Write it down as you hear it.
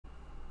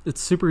It's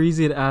super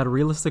easy to add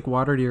realistic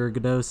water to your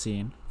Godot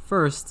scene.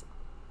 First,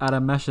 add a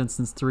mesh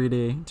instance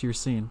 3D to your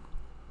scene.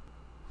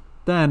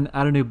 Then,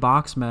 add a new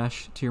box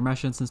mesh to your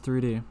mesh instance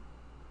 3D.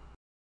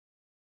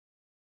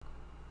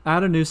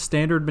 Add a new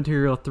standard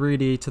material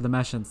 3D to the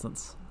mesh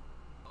instance.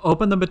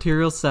 Open the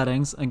material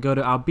settings and go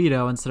to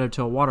albedo instead of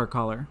to a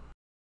watercolor.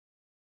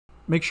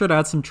 Make sure to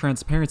add some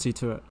transparency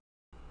to it.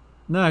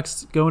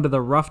 Next, go into the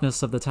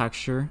roughness of the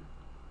texture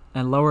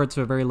and lower it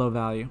to a very low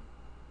value.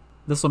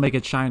 This will make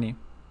it shiny.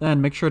 Then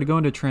make sure to go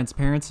into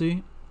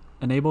transparency,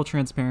 enable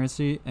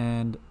transparency,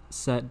 and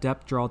set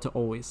depth draw to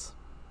always.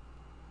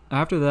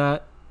 After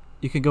that,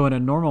 you can go into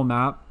normal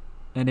map,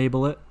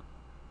 enable it,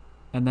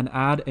 and then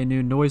add a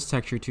new noise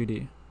texture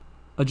 2D.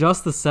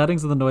 Adjust the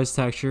settings of the noise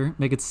texture,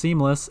 make it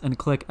seamless, and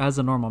click as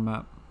a normal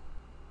map.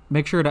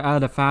 Make sure to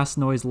add a fast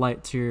noise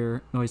light to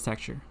your noise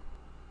texture.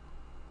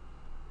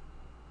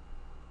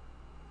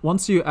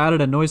 Once you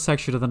added a noise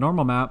texture to the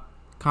normal map,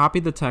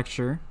 copy the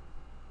texture,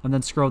 and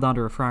then scroll down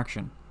to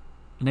refraction.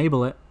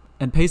 Enable it,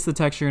 and paste the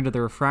texture into the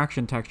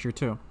refraction texture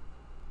too.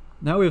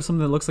 Now we have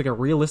something that looks like a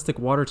realistic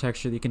water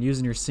texture that you can use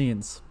in your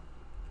scenes.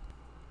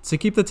 To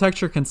keep the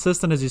texture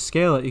consistent as you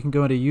scale it, you can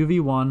go into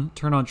UV1,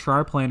 turn on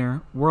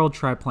triplanar, world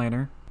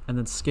triplanar, and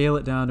then scale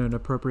it down to an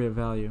appropriate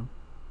value.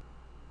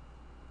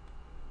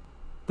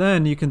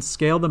 Then you can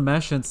scale the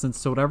mesh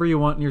instance to whatever you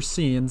want in your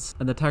scenes,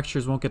 and the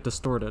textures won't get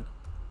distorted.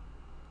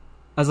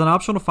 As an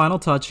optional final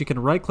touch, you can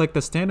right-click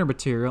the standard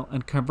material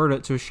and convert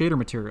it to a shader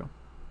material.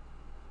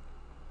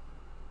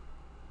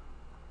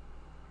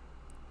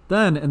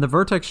 Then, in the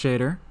vertex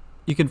shader,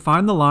 you can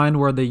find the line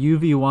where the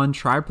UV1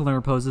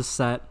 triplanar pose is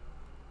set,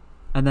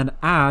 and then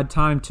add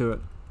time to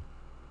it.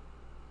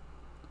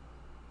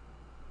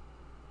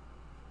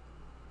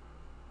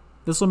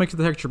 This will make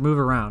the texture move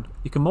around.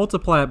 You can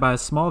multiply it by a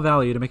small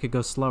value to make it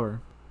go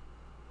slower.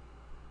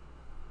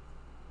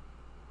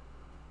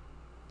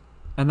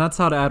 And that's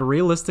how to add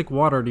realistic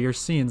water to your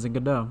scenes in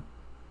Godot.